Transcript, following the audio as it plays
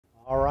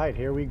All right,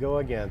 here we go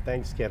again.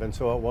 Thanks, Kevin.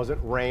 So it wasn't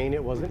rain,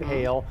 it wasn't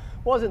hail,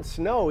 wasn't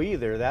snow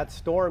either. That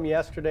storm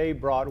yesterday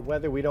brought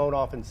weather we don't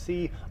often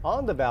see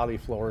on the valley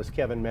floor, as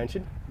Kevin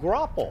mentioned,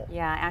 graupel.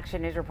 Yeah,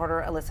 Action News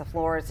reporter Alyssa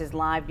Flores is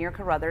live near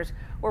Carruthers,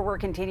 where we're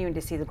continuing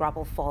to see the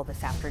graupel fall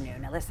this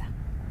afternoon. Alyssa.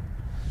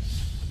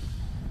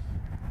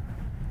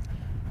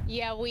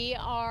 Yeah, we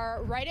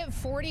are right at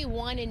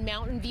 41 in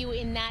Mountain View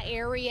in that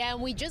area,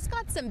 and we just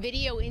got some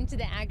video into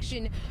the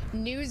Action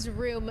News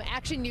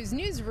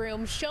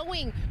newsroom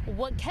showing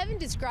what Kevin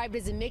described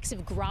as a mix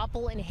of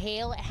graupel and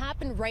hail. It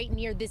happened right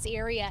near this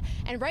area,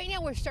 and right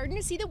now we're starting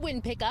to see the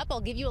wind pick up. I'll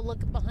give you a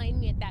look behind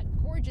me at that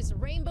gorgeous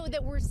rainbow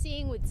that we're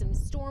seeing with some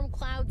storm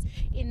clouds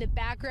in the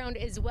background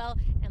as well.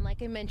 And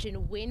like I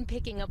mentioned, wind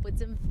picking up with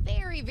some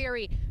very,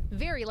 very,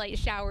 very light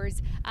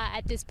showers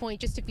at this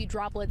point, just a few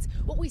droplets.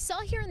 What we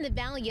saw here in the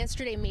valley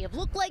yesterday may have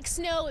looked like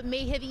snow. It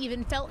may have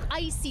even felt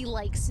icy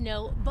like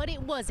snow, but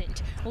it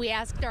wasn't. We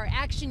asked our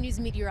Action News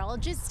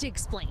meteorologist to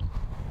explain.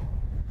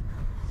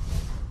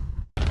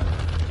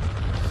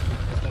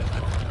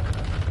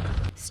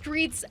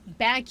 Streets,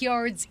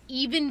 backyards,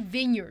 even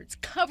vineyards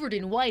covered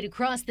in white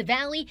across the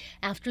valley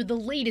after the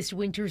latest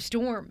winter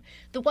storm.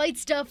 The white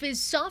stuff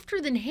is softer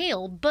than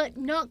hail, but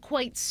not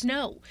quite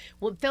snow.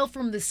 What fell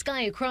from the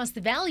sky across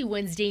the valley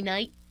Wednesday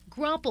night,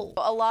 graupel.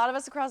 A lot of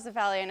us across the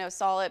valley, I know,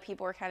 saw it.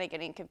 People were kind of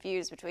getting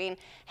confused between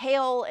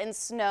hail and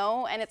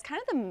snow, and it's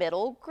kind of the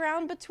middle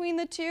ground between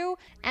the two.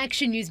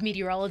 Action News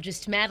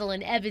meteorologist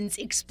Madeline Evans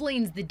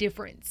explains the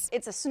difference.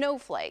 It's a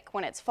snowflake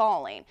when it's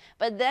falling,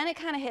 but then it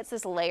kind of hits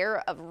this layer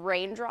of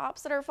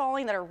raindrops that are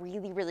falling that are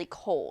really, really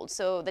cold.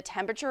 So the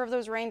temperature of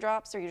those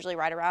raindrops are usually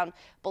right around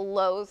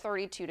below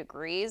 32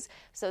 degrees.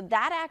 So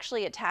that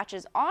actually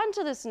attaches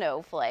onto the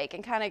snowflake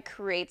and kind of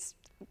creates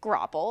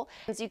graupel.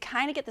 So you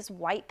kind of get this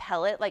white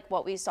pellet like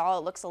what we saw.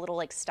 It looks a little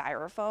like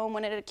styrofoam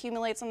when it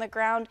accumulates on the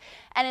ground,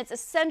 and it's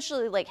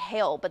essentially like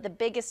hail, but the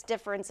biggest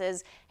difference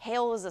is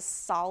hail is a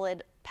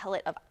solid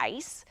pellet of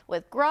ice.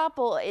 With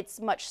graupel, it's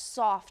much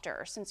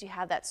softer since you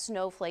have that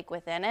snowflake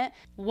within it.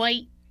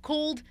 White,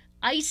 cold,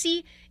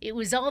 icy, it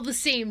was all the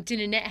same to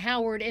Nanette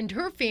Howard and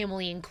her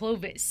family in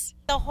Clovis.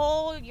 The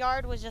whole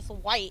yard was just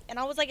white, and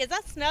I was like, is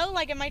that snow?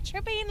 Like, am I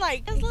tripping?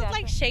 Like, this looks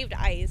like shaved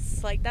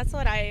ice. Like, that's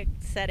what I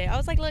said it. I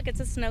was like, look, it's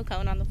a snow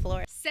cone on the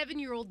floor.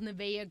 7-year-old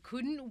Nevaeh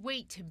couldn't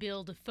wait to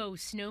build a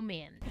faux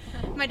snowman.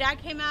 My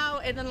dad came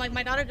out, and then like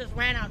my daughter just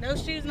ran out. No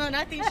shoes, no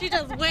nothing. She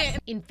just went.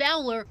 In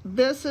Fowler,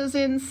 this is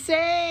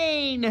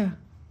insane.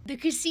 the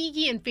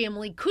Kasigian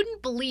family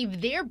couldn't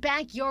believe their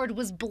backyard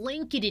was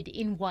blanketed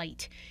in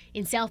white.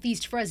 In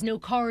southeast Fresno,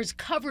 cars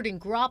covered in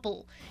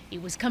graupel.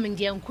 It was coming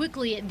down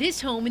quickly at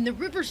this home in the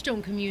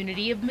Riverstone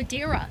community of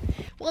Madera.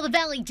 While the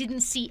valley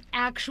didn't see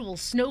actual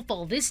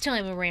snowfall this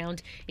time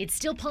around, it's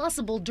still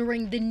possible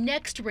during the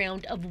next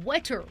round of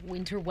wetter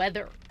winter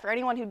weather. For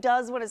anyone who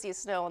does want to see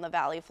snow on the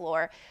valley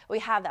floor, we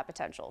have that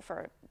potential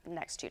for the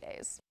next 2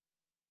 days.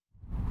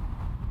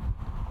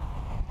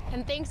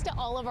 And thanks to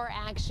all of our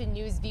Action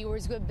News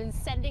viewers who have been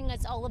sending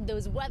us all of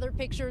those weather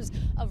pictures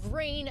of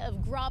rain, of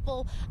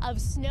graupel, of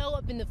snow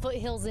up in the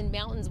foothills and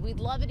mountains. We'd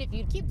love it if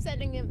you'd keep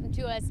sending them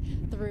to us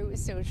through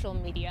social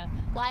media.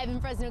 Live in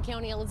Fresno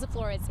County, Alyssa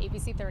Flores,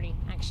 ABC 30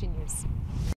 Action News.